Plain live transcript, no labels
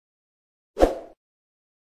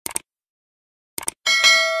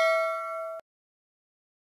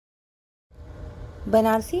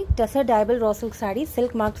Banarasi Tussar Dyeable Raw Silk Saree,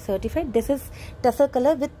 Silk Mark certified. This is Tussar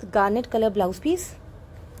color with garnet color blouse piece,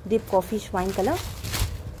 deep coffee wine color.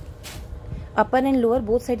 Upper and lower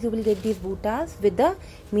both sides you will get these buttas with the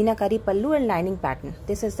meenakari pallu and lining pattern.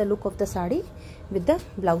 This is the look of the saree with the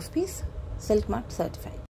blouse piece, Silk Mark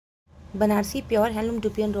certified. Banarasi pure handloom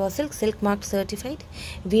Dupian raw silk, Silk Mark certified,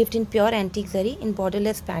 weaved in pure antique zari in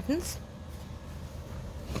borderless patterns.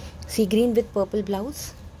 Sea green with purple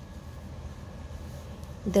blouse.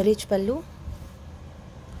 The rich pallu.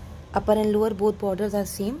 Upper and lower both borders are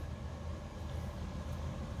same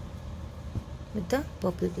with the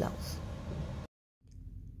purple blouse.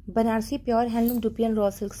 Banarasi pure handloom Dupian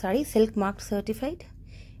raw silk saree, Silk Mark certified,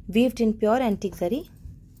 weaved in pure antique zari,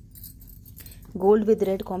 gold with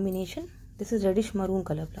red combination. This is reddish maroon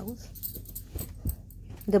color blouse.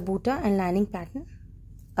 The butta and lining pattern.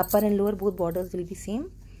 Upper and lower both borders will be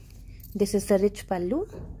same. This is the rich pallu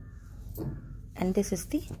and this is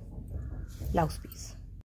the blouse piece.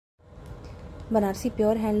 Banarasi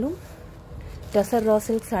pure handloom Tussar raw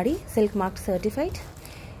silk saree, Silk Mark certified,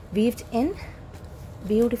 weaved in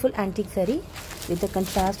beautiful antique zari with the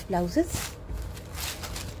contrast blouses.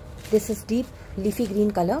 This is deep leafy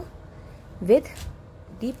green color with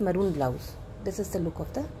deep maroon blouse. This is the look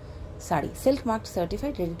of the saree. Silk Mark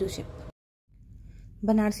certified, ready to ship.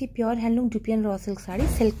 Banarasi pure handloom Dupian raw silk saree,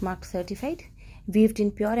 Silk Mark certified, weaved in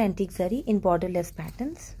pure antique zari in borderless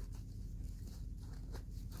patterns.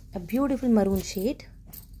 A beautiful maroon shade.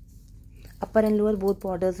 Upper and lower both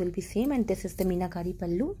borders will be same, and this is the meenakari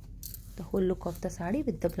pallu. The whole look of the saree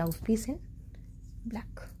with the blouse piece in black.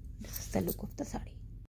 This is the look of the saree.